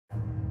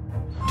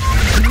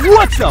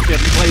What's up,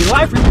 everybody?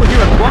 Live REPO here,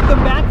 and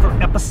welcome back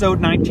for episode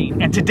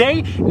 19. And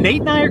today,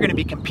 Nate and I are going to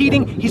be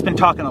competing. He's been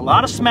talking a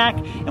lot of smack,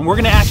 and we're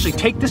going to actually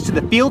take this to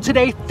the field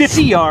today.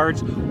 50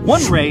 yards,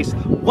 one race,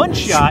 one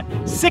shot,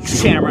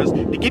 6 cameras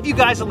to give you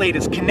guys the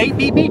latest. Can Nate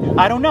beat me?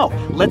 I don't know.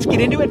 Let's get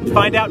into it and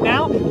find out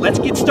now. Let's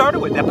get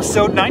started with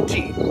episode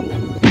 19.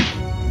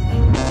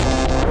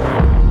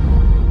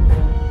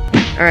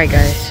 Alright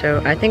guys, so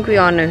I think we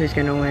all know who's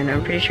going to win.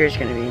 I'm pretty sure it's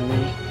going to be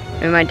me.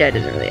 I mean, my dad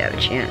doesn't really have a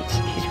chance.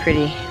 He's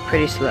pretty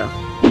slow.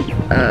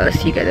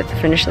 See you guys at the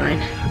finish line.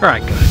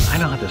 Alright guys, I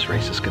know how this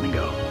race is going to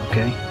go,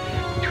 okay?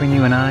 Between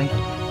you and I,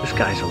 this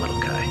guy's a little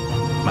guy.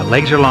 My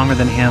legs are longer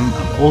than him,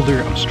 I'm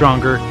older, I'm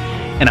stronger,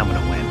 and I'm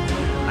going to win.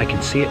 I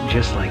can see it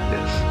just like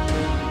this.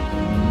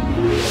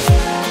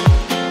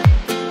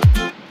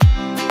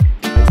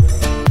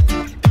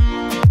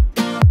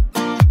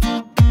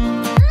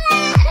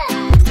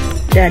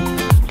 Dad.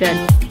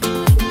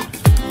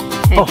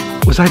 Hey.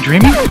 Oh, was I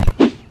dreaming?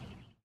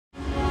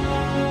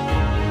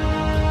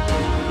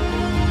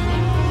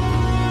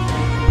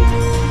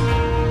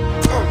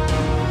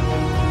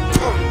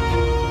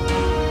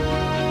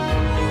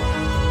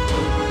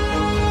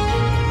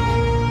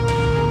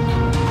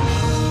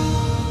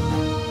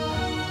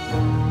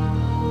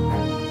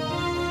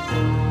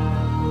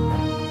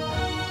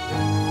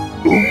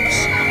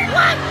 Oops.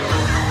 What?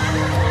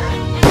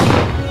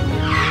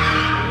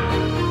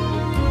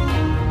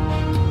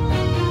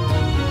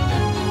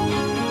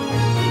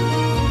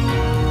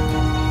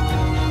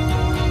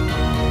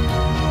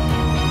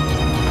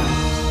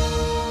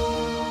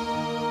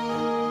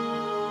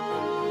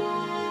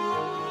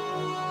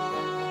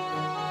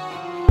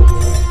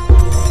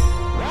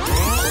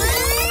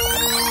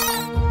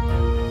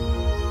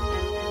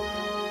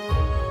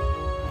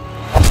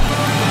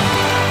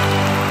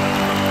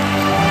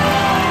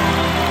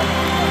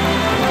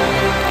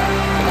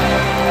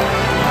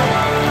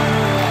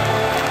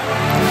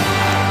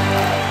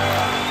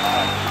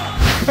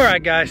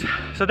 Alright guys,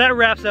 so that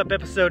wraps up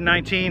episode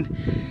 19.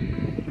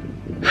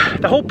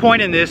 The whole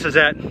point in this is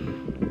that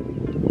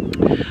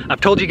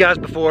I've told you guys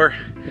before,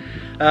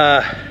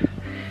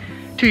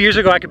 2 years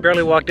ago I could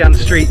barely walk down the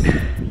street,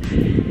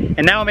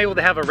 and now I'm able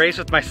to have a race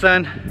with my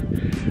son.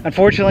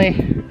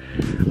 Unfortunately,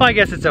 well, I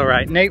guess it's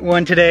alright. Nate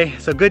won today,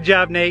 so good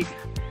job Nate.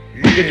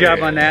 Good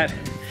job on that.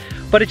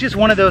 But it's just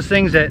one of those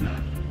things that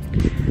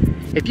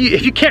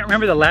if you can't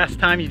remember the last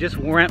time you just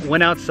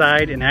went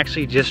outside and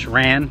actually just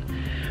ran,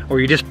 or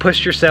you just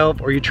pushed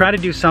yourself, or you try to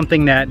do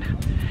something that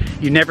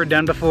you've never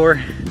done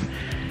before,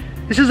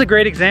 this is a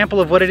great example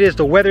of what it is.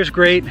 The weather's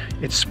great,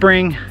 it's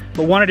spring,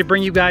 but wanted to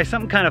bring you guys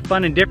something kind of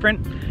fun and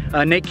different.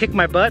 Nate kicked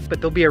my butt, but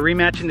there'll be a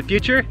rematch in the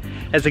future.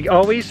 As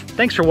always,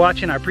 thanks for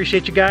watching. I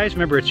appreciate you guys.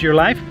 Remember, it's your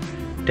life.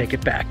 Take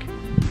it back.